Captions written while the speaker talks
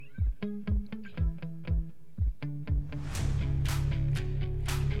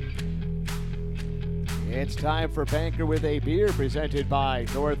It's time for Banker with a Beer, presented by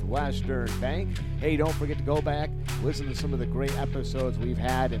Northwestern Bank. Hey, don't forget to go back, listen to some of the great episodes we've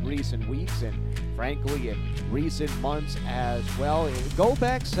had in recent weeks and, frankly, in recent months as well. Go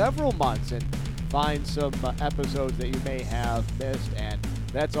back several months and find some episodes that you may have missed, and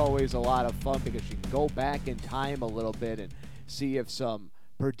that's always a lot of fun because you can go back in time a little bit and see if some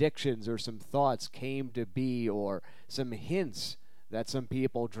predictions or some thoughts came to be, or some hints that some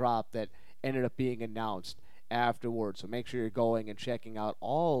people dropped that ended up being announced afterwards. So make sure you're going and checking out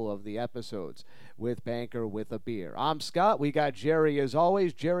all of the episodes with Banker with a Beer. I'm Scott. We got Jerry as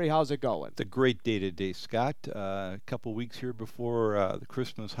always. Jerry, how's it going? It's a great day today, Scott. A couple weeks here before the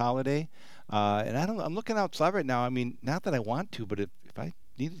Christmas holiday. And I'm looking outside right now. I mean, not that I want to, but if I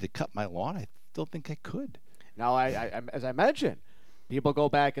needed to cut my lawn, I still think I could. Now, I as I mentioned, people go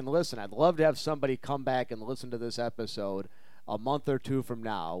back and listen. I'd love to have somebody come back and listen to this episode a month or two from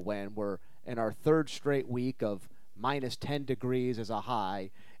now when we're in our third straight week of minus 10 degrees as a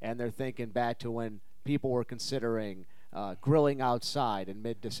high, and they're thinking back to when people were considering grilling outside in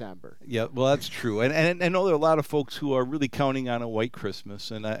mid-December. Yeah, well, that's true. And I know there are a lot of folks who are really counting on a white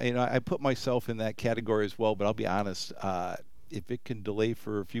Christmas, and I put myself in that category as well, but I'll be honest, if it can delay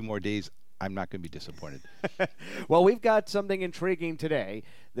for a few more days, I'm not going to be disappointed. Well, we've got something intriguing today.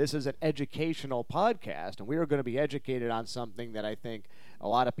 This is an educational podcast, and we are going to be educated on something that I think a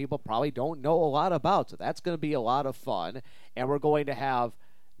lot of people probably don't know a lot about. So that's going to be a lot of fun. And we're going to have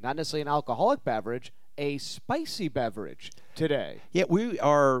not necessarily an alcoholic beverage, a spicy beverage today. Yeah, we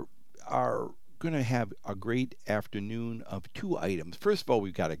are going to have a great afternoon of two items. First of all,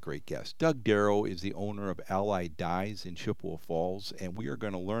 we've got a great guest. Doug Darrow is the owner of Allied Dyes in Chippewa Falls, and we are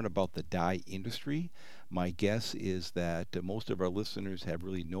going to learn about the dye industry. My guess is that most of our listeners have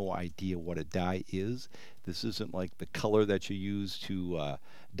really no idea what a dye is. This isn't like the color that you use to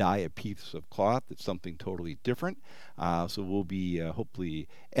dye a piece of cloth. It's something totally different. So we'll be hopefully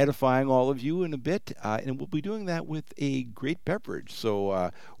edifying all of you in a bit, and we'll be doing that with a great beverage. So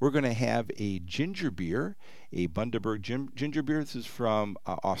we're going to have a ginger beer, a Bundaberg ginger beer. This is from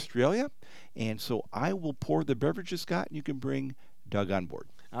Australia. And so I will pour the beverages, Scott, and you can bring Doug on board.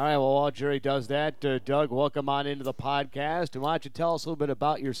 All right, well, while Jerry does that, Doug, welcome on into the podcast. And why don't you tell us a little bit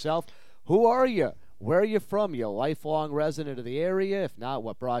about yourself? Who are you? Where are you from? You a lifelong resident of the area? If not,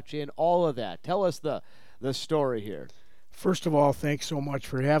 what brought you in? All of that. Tell us the story here. First of all, thanks so much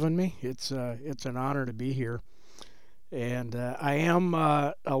for having me. It's an honor to be here. And I am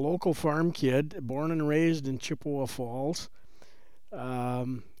a local farm kid, born and raised in Chippewa Falls.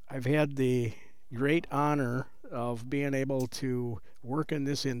 I've had the great honor of being able to work in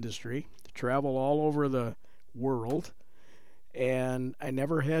this industry, to travel all over the world, and I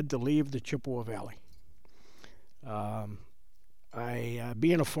never had to leave the Chippewa Valley.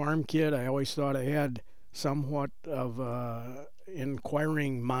 Being a farm kid, I always thought I had somewhat of an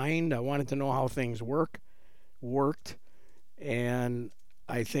inquiring mind. I wanted to know how things worked, and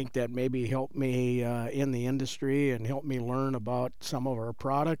I think that maybe helped me in the industry and helped me learn about some of our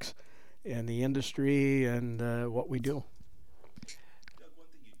products and the industry and what we do. Doug, one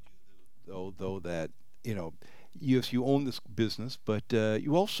thing you do, though, that, yes, you own this business, but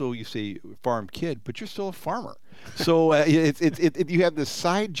you say farm kid, but you're still a farmer. So you have this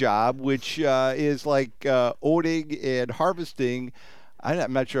side job, which is like oating and harvesting.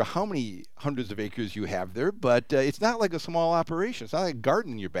 I'm not sure how many hundreds of acres you have there, but it's not like a small operation. It's not like a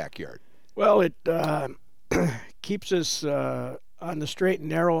garden in your backyard. Well, it keeps us on the straight and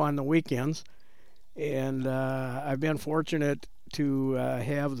narrow on the weekends, and I've been fortunate to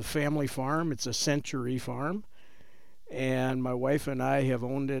have the family farm. It's a century farm, and my wife and I have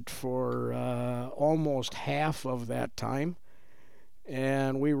owned it for almost half of that time,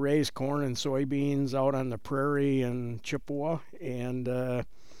 and we raise corn and soybeans out on the prairie in Chippewa, and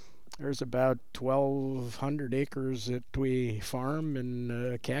there's about 1,200 acres that we farm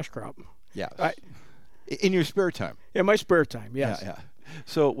and cash crop. Yeah. In your spare time? In my spare time, yes. Yeah.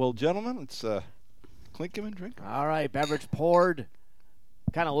 So, well, gentlemen, let's clink him and drink. All right, beverage poured.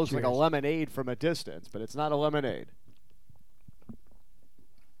 Kind of looks Cheers. like a lemonade from a distance, but it's not a lemonade.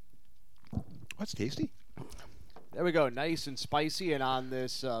 That's tasty. There we go, nice and spicy, and on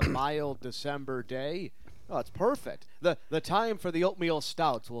this mild December day, oh, it's perfect. The time for the oatmeal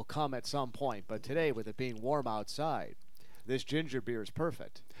stouts will come at some point, but today, with it being warm outside, this ginger beer is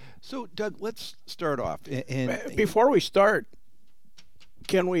perfect. So, Doug, let's start off. And before we start,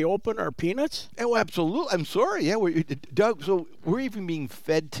 can we open our peanuts? Oh, absolutely. I'm sorry. Yeah, Doug, so we're even being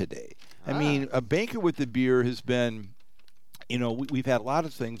fed today. I mean, a Banker with the Beer has been we've had a lot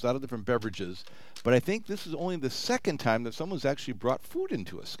of things, a lot of different beverages, but I think this is only the second time that someone's actually brought food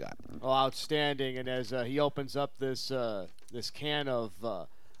into us, Scott. Oh, outstanding! And as he opens up this can of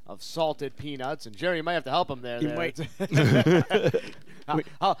salted peanuts, and Jerry, you might have to help him there. You might.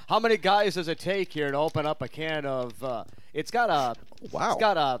 How many guys does it take here to open up a can of? It's got a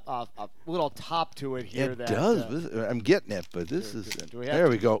little top to it here. It does. I'm getting it, but this is. There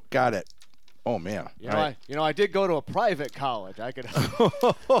we go. Got it. Oh man! I did go to a private college. I could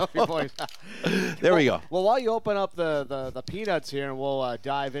help you boys. There we go. Well, while you open up the peanuts here, and we'll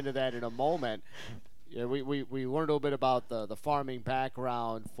dive into that in a moment. Yeah, we learned a little bit about the farming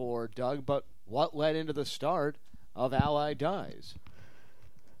background for Doug, but what led into the start of Allied Dyes?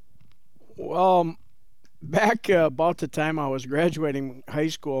 Well, back about the time I was graduating high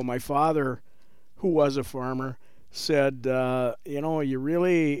school, my father, who was a farmer, said, you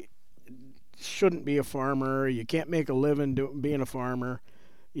really shouldn't be a farmer. You can't make a living being a farmer.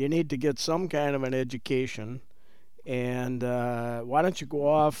 You need to get some kind of an education. And why don't you go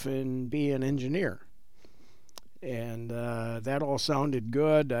off and be an engineer? And that all sounded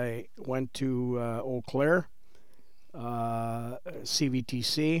good. I went to Eau Claire,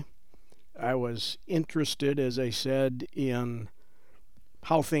 CVTC. I was interested, as I said, in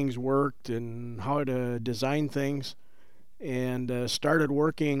how things worked and how to design things, and started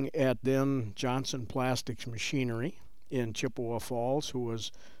working at then Johnson Plastics Machinery in Chippewa Falls, who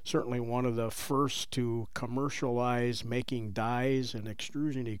was certainly one of the first to commercialize making dyes and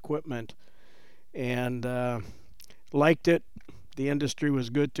extrusion equipment, and liked it. The industry was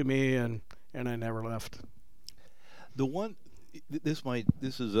good to me, and I never left.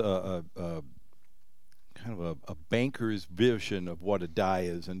 This is a kind of a banker's vision of what a dye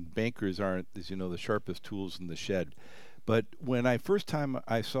is, and bankers aren't, as you know, the sharpest tools in the shed. But when first time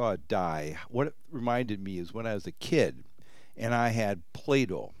I saw a dye, what it reminded me is when I was a kid, and I had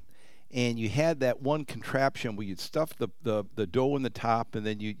Play-Doh, and you had that one contraption where you'd stuff the dough in the top, and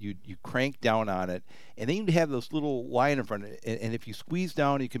then you crank down on it, and then you'd have this little line in front of it, and if you squeeze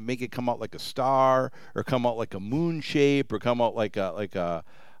down, you can make it come out like a star, or come out like a moon shape, or come out like a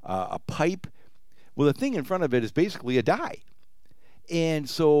pipe. Well, the thing in front of it is basically a dye. And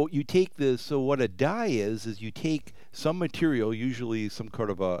so you take this. So what a dye is you take some material, usually some kind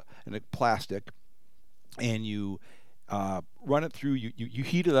of a plastic, and you run it through. You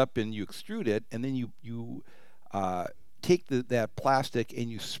heat it up and you extrude it, and then you take that plastic and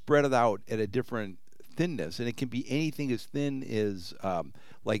you spread it out at a different thinness, and it can be anything as thin as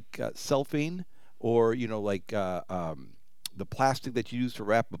cellophane, or the plastic that you use to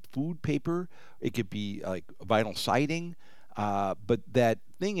wrap up food paper. It could be like vinyl siding. But that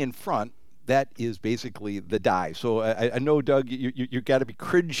thing in front, that is basically the dye. So I know, Doug, you got to be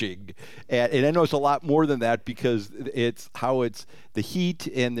cringing, and I know it's a lot more than that, because it's the heat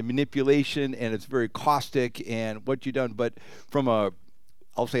and the manipulation, and it's very caustic and what you've done. But from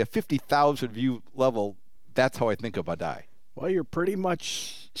I'll say a 50,000 view level, that's how I think of a dye. Well, you're pretty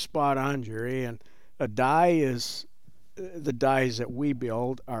much spot on, Jerry. And a dye is, the dyes that we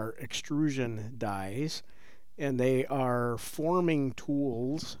build are extrusion dyes. And they are forming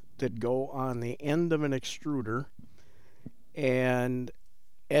tools that go on the end of an extruder. And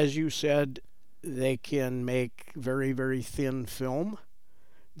as you said, they can make very, very thin film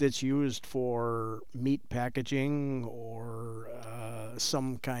that's used for meat packaging or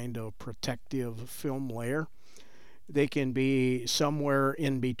some kind of protective film layer. They can be somewhere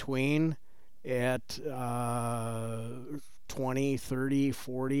in between at 20, 30,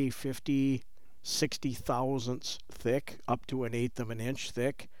 40, 50, 60 thousandths thick, up to an eighth of an inch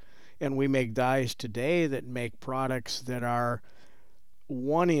thick. And we make dyes today that make products that are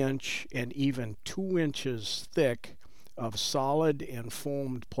 1 inch and even 2 inches thick of solid and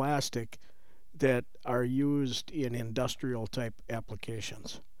foamed plastic that are used in industrial type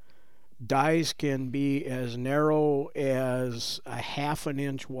applications. Dyes can be as narrow as a half an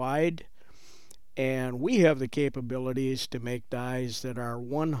inch wide, and we have the capabilities to make dyes that are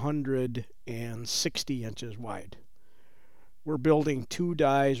 160 inches wide. We're building 2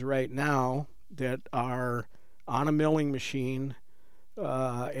 dyes right now that are on a milling machine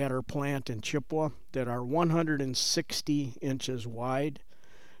at our plant in Chippewa that are 160 inches wide.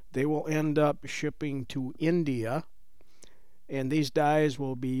 They will end up shipping to India, and these dyes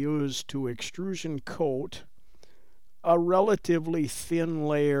will be used to extrusion coat a relatively thin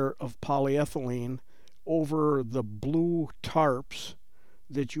layer of polyethylene over the blue tarps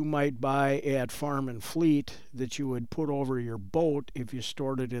that you might buy at Farm and Fleet that you would put over your boat if you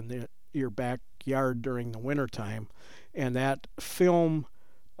stored it in your backyard during the wintertime. And that film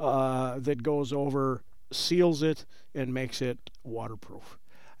that goes over seals it, and makes it waterproof.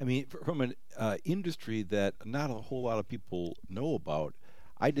 I mean, from an industry that not a whole lot of people know about,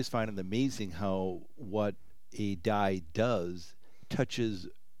 I just find it amazing how what a dye does touches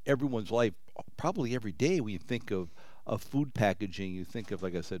everyone's life probably every day. When you think of food packaging, you think of,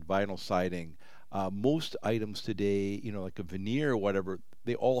 like I said, vinyl siding. Most items today, like a veneer or whatever,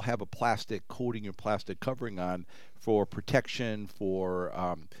 they all have a plastic coating or plastic covering on for protection, for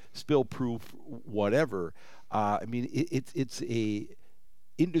spill-proof, whatever. I mean, it's a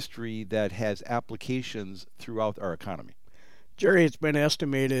industry that has applications throughout our economy. Jerry, it's been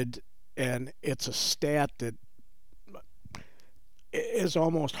estimated, and it's a stat that is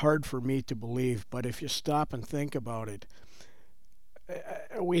almost hard for me to believe, but if you stop and think about it,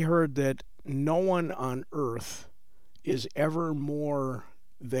 we heard that no one on Earth is ever more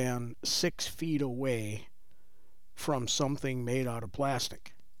than 6 feet away from something made out of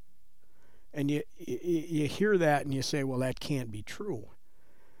plastic. And you hear that and you say, well, that can't be true.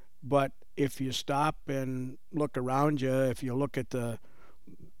 But if you stop and look around you, if you look at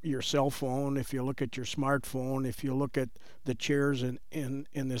your cell phone, if you look at your smartphone, if you look at the chairs in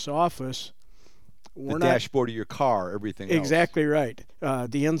this office, the dashboard of your car, everything else. Exactly right.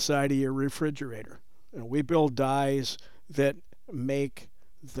 The inside of your refrigerator. We build dyes that make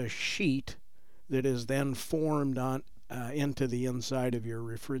the sheet that is then formed on into the inside of your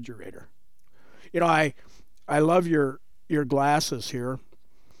refrigerator. I love your glasses here.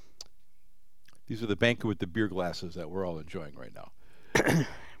 These are the Banker with the beer glasses that we're all enjoying right now.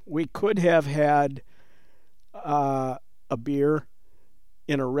 We could have had a beer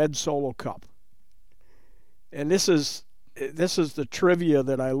in a red Solo cup. And this is the trivia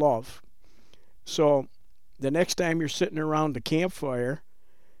that I love. So the next time you're sitting around the campfire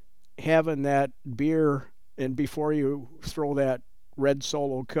having that beer, and before you throw that red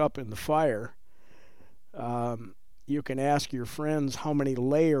Solo cup in the fire, you can ask your friends how many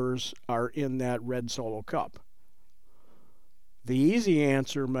layers are in that red Solo cup. The easy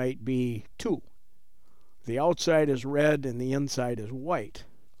answer might be 2. The outside is red and the inside is white.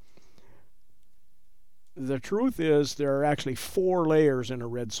 The truth is there are actually 4 layers in a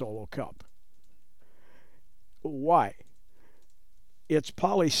red Solo cup. Why? It's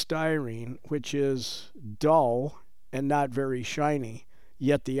polystyrene, which is dull and not very shiny,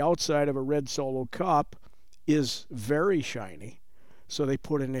 yet the outside of a red Solo cup is very shiny. So they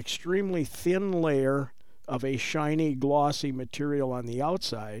put an extremely thin layer of a shiny, glossy material on the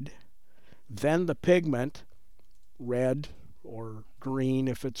outside, then the pigment, red or green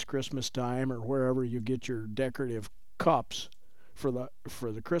if it's Christmas time or wherever you get your decorative cups for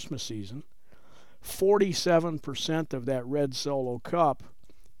the Christmas season. 47% of that red Solo cup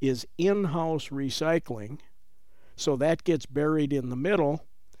is in-house recycling, so that gets buried in the middle,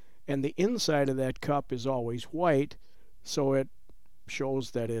 and the inside of that cup is always white, so it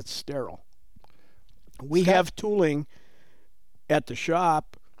shows that it's sterile. We have tooling at the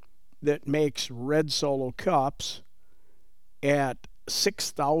shop that makes red Solo cups at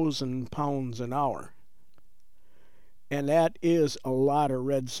 6,000 pounds an hour. And that is a lot of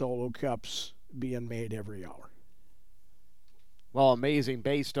red Solo cups being made every hour. Well, amazing.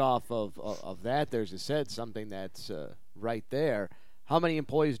 Based off of that, there's, as said, something that's right there. How many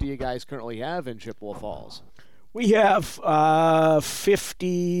employees do you guys currently have in Chippewa Falls? We have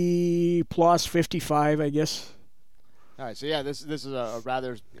 50 plus, 55, I guess. All right, so yeah, this is a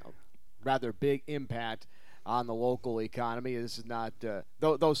rather big impact on the local economy. This is not,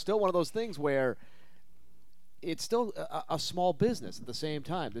 though still one of those things where it's still a small business at the same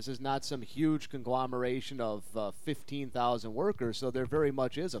time. This is not some huge conglomeration of 15,000 workers, so there very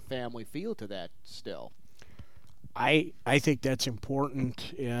much is a family feel to that still. I think that's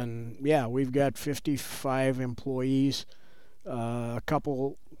important, and yeah, we've got 55 employees. We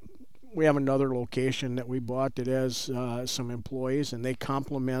have another location that we bought that has some employees, and they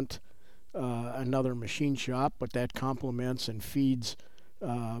complement another machine shop, but that complements and feeds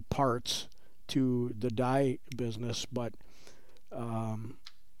parts to the dye business. But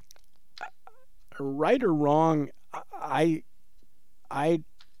right or wrong, I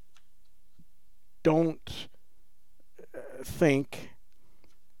don't think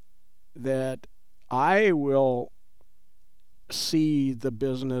that I will see the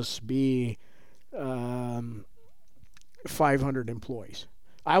business be 500 employees.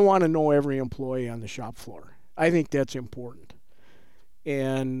 I want to know every employee on the shop floor. I think that's important.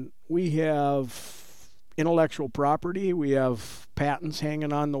 And we have intellectual property. We have patents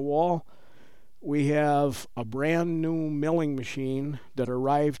hanging on the wall. We have a brand new milling machine that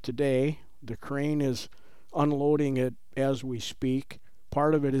arrived today. The crane is unloading it as we speak.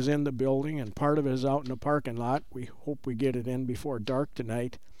 Part of it is in the building, and part of it is out in the parking lot. We hope we get it in before dark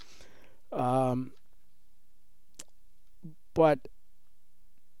tonight. But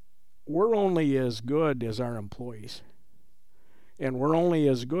we're only as good as our employees. And we're only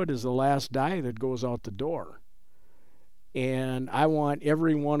as good as the last die that goes out the door. And I want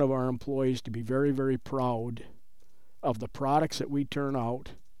every one of our employees to be very, very proud of the products that we turn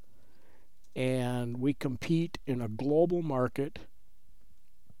out. And we compete in a global market.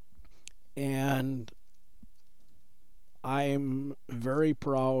 And I'm very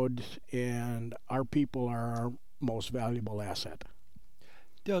proud, and our people are our most valuable asset.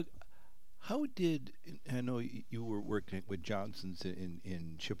 Doug, how did, I know you were working with Johnson's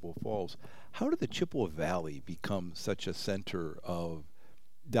in Chippewa Falls, how did the Chippewa Valley become such a center of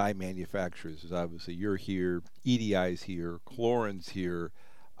dye manufacturers? Because obviously you're here, EDI's here, Chlorine's here.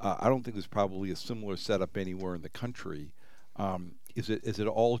 I don't think there's probably a similar setup anywhere in the country. Is it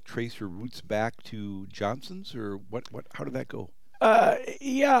all trace your roots back to Johnson's, or what? How did that go?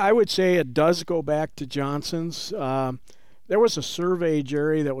 Yeah, I would say it does go back to Johnson's. There was a survey,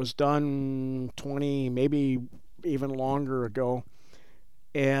 Jerry, that was done 20, maybe even longer ago,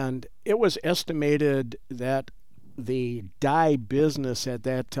 and it was estimated that the dye business at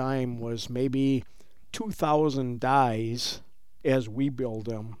that time was maybe 2,000 dyes as we build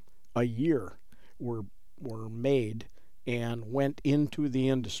them a year were made and went into the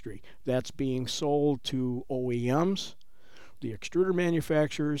industry. That's being sold to OEMs, the extruder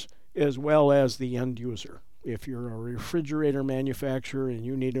manufacturers, as well as the end user. If you're a refrigerator manufacturer and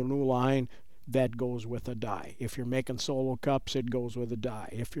you need a new line, that goes with a dye. If you're making solo cups, it goes with a dye.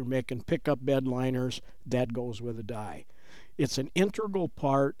 If you're making pickup bed liners, that goes with a dye. It's an integral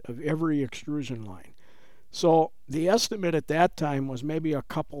part of every extrusion line. So the estimate at that time was maybe a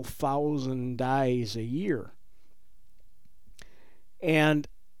couple thousand dyes a year. And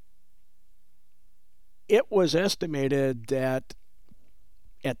it was estimated that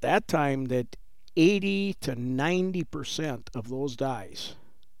at that time that 80 to 90% of those dyes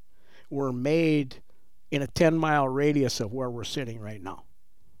were made in a 10-mile radius of where we're sitting right now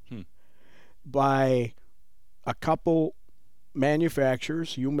by a couple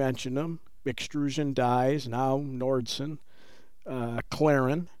manufacturers. You mentioned them, Extrusion Dyes, now Nordson,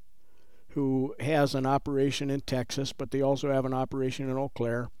 Clarin, who has an operation in Texas, but they also have an operation in Eau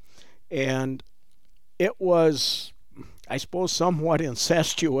Claire. And it was, I suppose, somewhat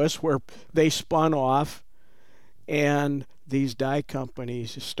incestuous where they spun off and these dye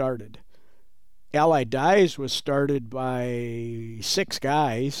companies started. Allied Dyes was started by 6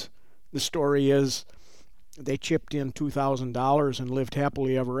 guys. The story is they chipped in $2,000 and lived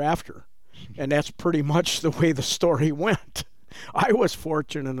happily ever after. And that's pretty much the way the story went. I was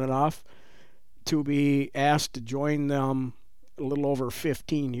fortunate enough to be asked to join them a little over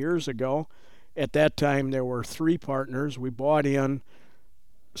 15 years ago. At that time, there were 3 partners. We bought in,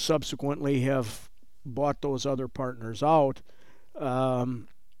 subsequently have bought those other partners out.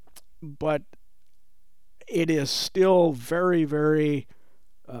 But it is still very, very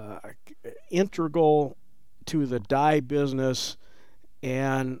integral to the dye business.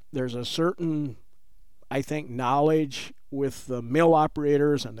 And there's a certain, I think, knowledge with the mill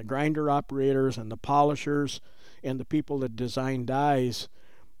operators and the grinder operators and the polishers and the people that design dyes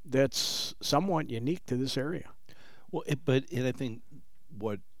that's somewhat unique to this area. Well, and I think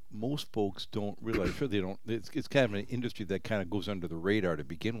what most folks don't realize, sure they don't, it's kind of an industry that kind of goes under the radar to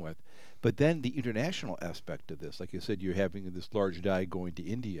begin with. But then the international aspect of this, like you said, you're having this large dye going to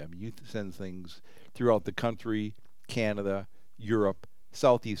India. I mean, you send things throughout the country, Canada, Europe,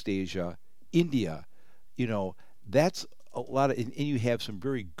 Southeast Asia, India. You know, that's a lot of, and you have some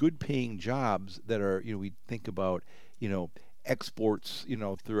very good paying jobs that are, we think about, exports,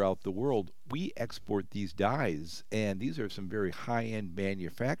 throughout the world. We export these dyes, and these are some very high-end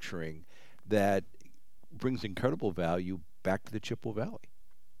manufacturing that brings incredible value back to the Chippewa Valley.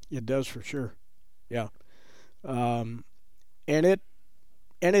 It does for sure. Yeah. And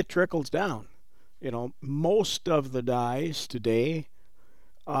it trickles down. Most of the dyes today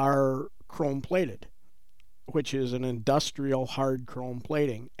are chrome plated, which is an industrial hard chrome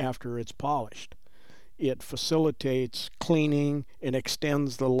plating after it's polished. It facilitates cleaning and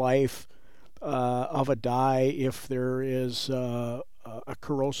extends the life of a dye if there is a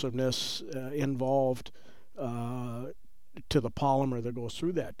corrosiveness involved to the polymer that goes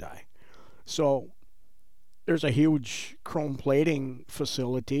through that dye. So there's a huge chrome plating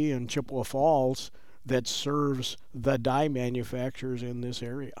facility in Chippewa Falls that serves the dye manufacturers in this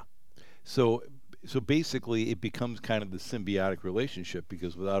area. So basically it becomes kind of the symbiotic relationship,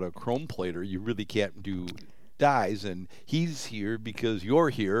 because without a chrome plater you really can't do dies, and he's here because you're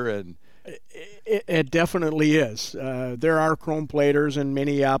here, and It definitely is. There are chrome platers in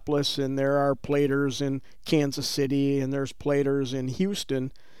Minneapolis, and there are platers in Kansas City, and there's platers in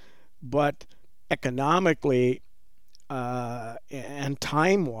Houston. But economically and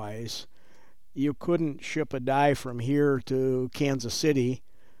time-wise, you couldn't ship a die from here to Kansas City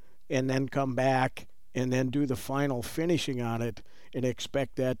and then come back and then do the final finishing on it and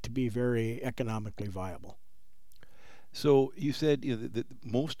expect that to be very economically viable. so you said that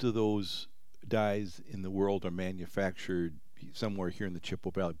most of those dyes in the world are manufactured somewhere here in the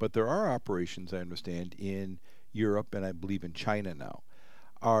Chippewa Valley, but there are operations, I understand, in Europe and I believe in China now.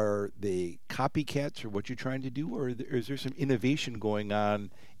 Are they copycats or what you're trying to do, or is there some innovation going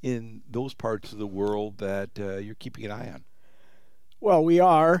on in those parts of the world that you're keeping an eye on? Well, we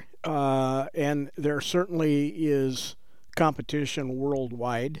are, and there certainly is competition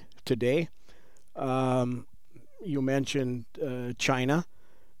worldwide today. You mentioned China.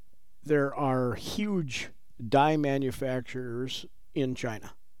 There are huge die manufacturers in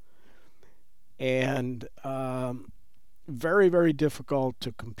China, and very, very difficult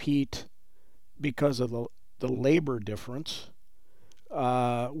to compete because of the labor difference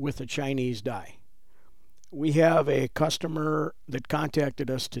with a Chinese die. We have a customer that contacted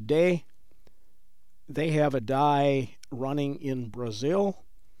us today. They have a die running in Brazil.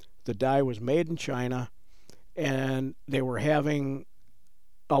 The die was made in China, and they were having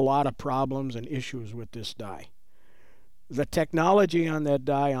a lot of problems and issues with this die. The technology on that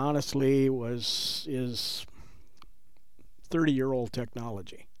die, honestly, is 30-year-old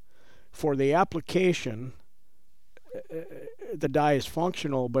technology. For the application, the die is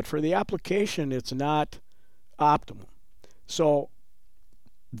functional, but for the application, it's not optimal. So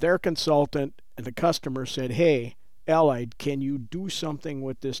their consultant and the customer said, hey, Allied, can you do something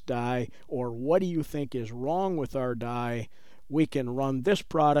with this die, or what do you think is wrong with our die? We can run this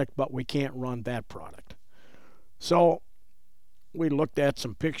product, but we can't run that product. So we looked at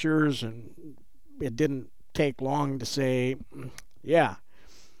some pictures, and it didn't take long to say, yeah,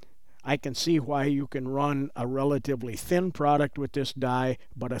 I can see why you can run a relatively thin product with this die,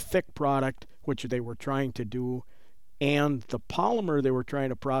 but a thick product, which they were trying to do, and the polymer they were trying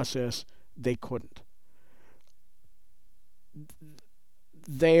to process, they couldn't.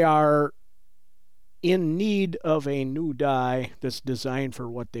 They are in need of a new die that's designed for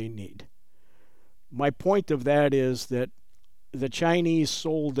what they need. My point of that is that the Chinese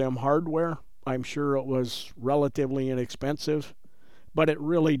sold them hardware. I'm sure it was relatively inexpensive, but it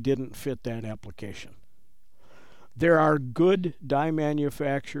really didn't fit that application. There are good die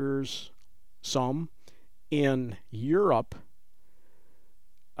manufacturers, some, in Europe.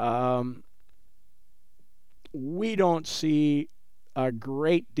 We don't see a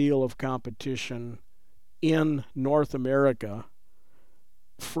great deal of competition in North America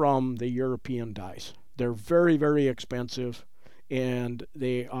from the European dies. They're very, very expensive, and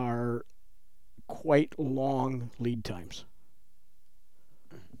they are quite long lead times.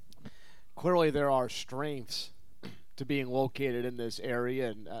 Clearly, there are strengths to being located in this area,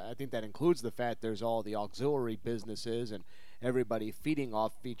 and I think that includes the fact there's all the auxiliary businesses and everybody feeding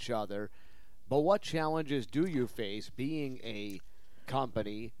off each other. But what challenges do you face being a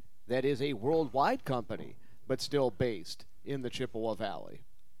company that is a worldwide company, but still based in the Chippewa Valley?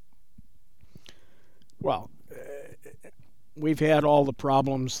 Well, we've had all the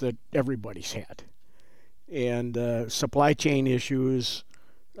problems that everybody's had. And supply chain issues,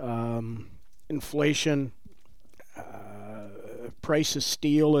 inflation, price of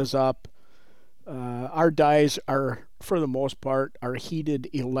steel is up. Our dies are, for the most part, are heated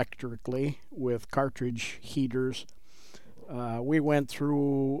electrically with cartridge heaters. We went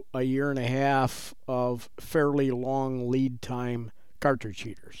through a year and a half of fairly long lead time cartridge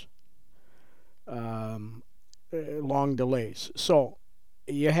heaters. Long delays. So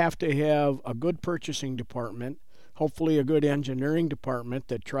you have to have a good purchasing department, hopefully a good engineering department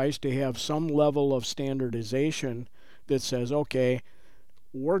that tries to have some level of standardization that says, okay,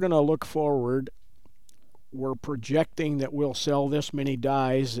 we're going to look forward. We're projecting that we'll sell this many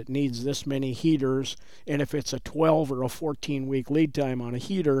dies that needs this many heaters, and if it's a 12 or a 14-week lead time on a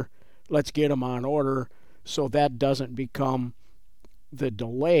heater, let's get them on order so that doesn't become the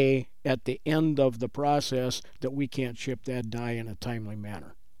delay at the end of the process that we can't ship that die in a timely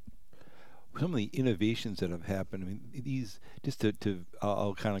manner. Some of the innovations that have happened, I mean, these, just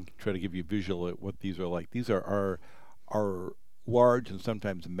I'll kind of try to give you a visual at what these are like. These are large and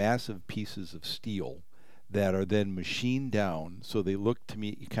sometimes massive pieces of steel that are then machined down, so they look to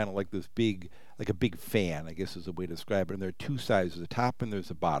me kind of like this big, like a big fan, I guess is a way to describe it. And there are two sides, there's a top and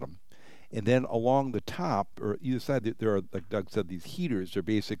there's a bottom. And then along the top, or either side, there are, like Doug said, these heaters. They're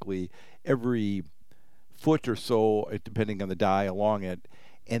basically every foot or so, depending on the die along it.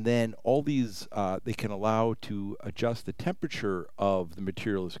 And then all these, they can allow to adjust the temperature of the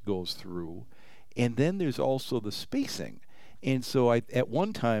material as it goes through. And then there's also the spacing. And so at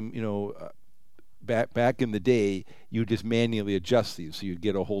one time, back in the day, you just manually adjust these. So you'd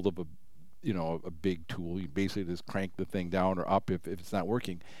get a hold of a big tool. You basically just crank the thing down or up if it's not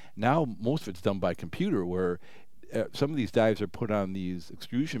working. Now most of it's done by computer, where some of these dies are put on these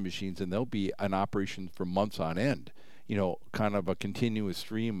extrusion machines, and they'll be in operation for months on end. Kind of a continuous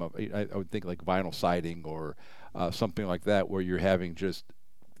stream of, I would think like vinyl siding or something like that, where you're having just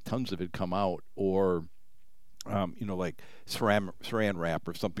tons of it come out, or like saran wrap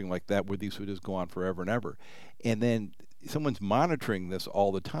or something like that, where these would just go on forever and ever. And then someone's monitoring this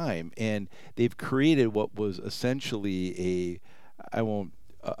all the time, and they've created what was essentially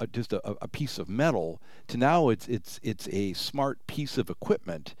just a piece of metal, to now it's a smart piece of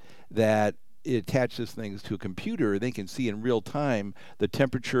equipment that it attaches things to a computer. They can see in real time the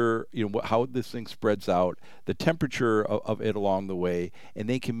temperature, how this thing spreads out, the temperature of it along the way, and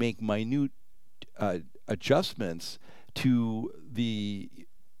they can make minute adjustments to the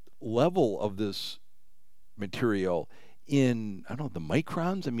level of this material in, I don't know, the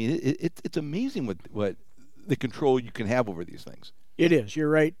microns. I mean, it's amazing what the control you can have over these things. It is. You're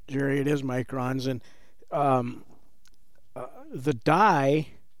right, Jerry. It is microns. And the die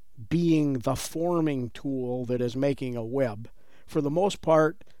being the forming tool that is making a web, for the most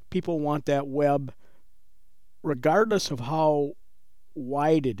part, people want that web, regardless of how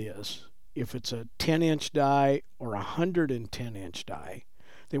wide it is. If it's a 10-inch die or a 110-inch die,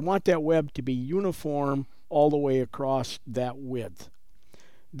 they want that web to be uniform all the way across that width.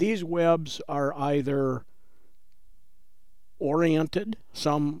 These webs are either oriented.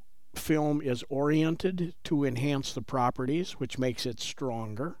 Some film is oriented to enhance the properties, which makes it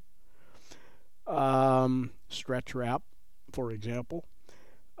stronger. Stretch wrap, for example.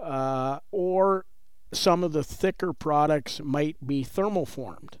 Or some of the thicker products might be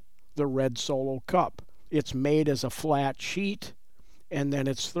thermoformed. The Red Solo Cup. It's made as a flat sheet, and then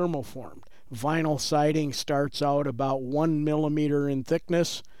it's thermoformed. Vinyl siding starts out about 1 millimeter in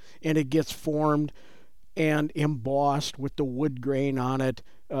thickness, and it gets formed and embossed with the wood grain on it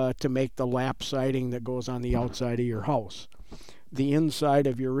to make the lap siding that goes on the outside of your house. The inside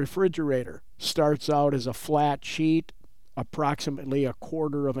of your refrigerator starts out as a flat sheet, approximately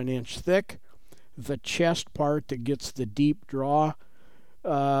 1/4 of an inch thick. The chest part that gets the deep draw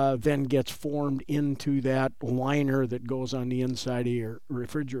then gets formed into that liner that goes on the inside of your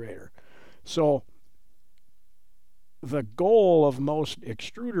refrigerator. So the goal of most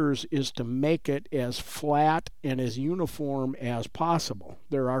extruders is to make it as flat and as uniform as possible.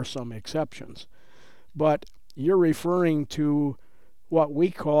 There are some exceptions. But you're referring to what we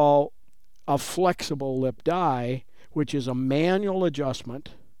call a flexible lip die, which is a manual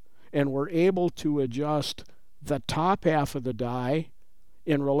adjustment, and we're able to adjust the top half of the die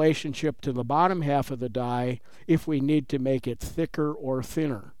in relationship to the bottom half of the die if we need to make it thicker or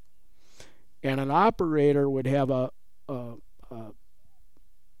thinner. And an operator would have a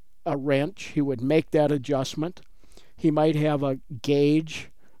wrench. He would make that adjustment. He might have a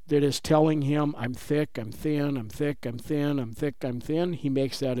gauge that is telling him, I'm thick, I'm thin, I'm thick, I'm thin, I'm thick, I'm thin. He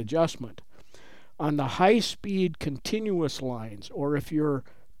makes that adjustment. On the high-speed continuous lines, or if you're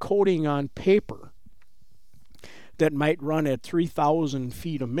coating on paper that might run at 3,000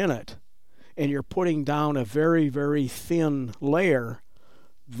 feet a minute, and you're putting down a very, very thin layer,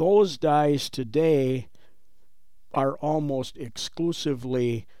 those dies today are almost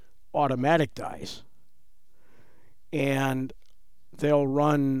exclusively automatic dies. And they'll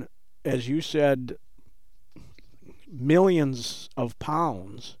run, as you said, millions of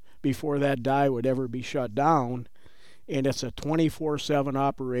pounds before that die would ever be shut down. And it's a 24/7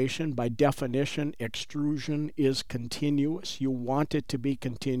 operation. By definition, extrusion is continuous. You want it to be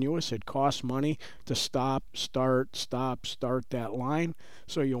continuous. It costs money to stop, start that line.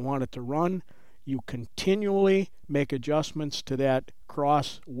 So you want it to run. You continually make adjustments to that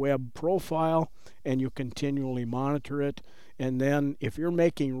cross web profile, and you continually monitor it. And then if you're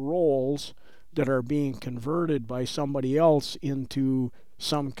making rolls that are being converted by somebody else into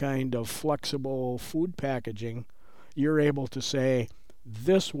some kind of flexible food packaging, you're able to say,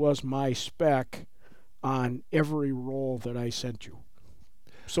 this was my spec on every roll that I sent you.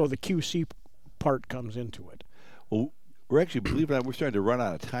 So the QC part comes into it. Well, We're actually, believe it or not, we're starting to run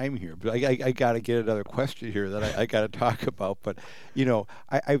out of time here. But I got to get another question here that I got to talk about. But,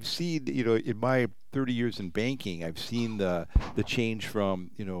 I've seen, in my 30 years in banking, I've seen the change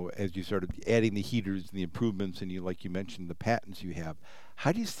from, as you started adding the heaters and the improvements and like you mentioned, the patents you have.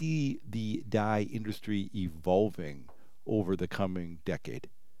 How do you see the dye industry evolving over the coming decade?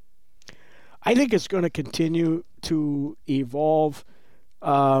 I think it's going to continue to evolve.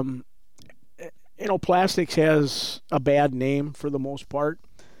 Plastics has a bad name for the most part.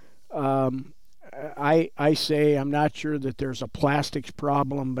 I say I'm not sure that there's a plastics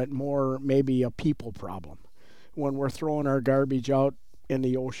problem, but more maybe a people problem. When we're throwing our garbage out in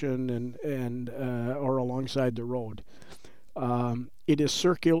the ocean and or alongside the road, it is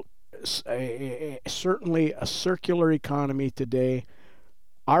certainly a circular economy today.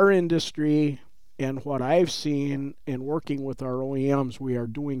 Our industry and what I've seen in working with our OEMs, we are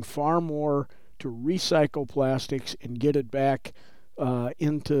doing far more to recycle plastics and get it back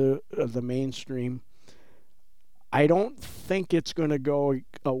into the mainstream. I don't think it's going to go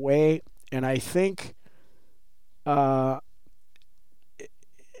away, and I think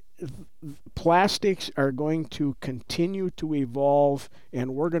plastics are going to continue to evolve,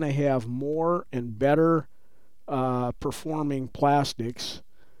 and we're going to have more and better performing plastics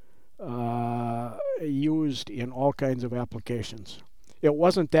used in all kinds of applications. It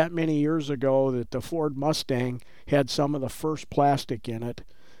wasn't that many years ago that the Ford Mustang had some of the first plastic in it,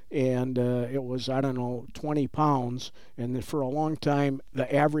 and it was, 20 pounds, and then for a long time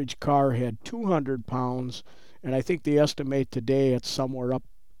the average car had 200 pounds, and I think they estimate today it's somewhere up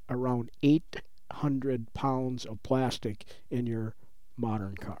around 800 pounds of plastic in your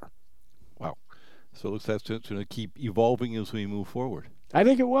modern car. Wow. So it looks like that's going to keep evolving as we move forward. I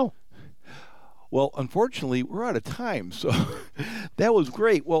think it will. Well, unfortunately, we're out of time, so that was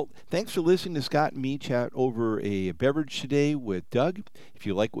great. Well, thanks for listening to Scott and me chat over a beverage today with Doug. If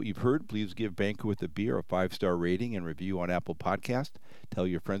you like what you've heard, please give Banquet with a Beer a 5-star rating and review on Apple Podcast. Tell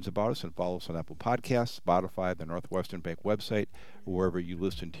your friends about us and follow us on Apple Podcasts, Spotify, the Northwestern Bank website, or wherever you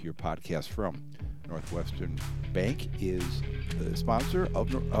listen to your podcast from. Northwestern Bank is the sponsor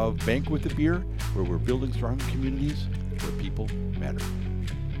of Banquet with a Beer, where we're building strong communities where people matter.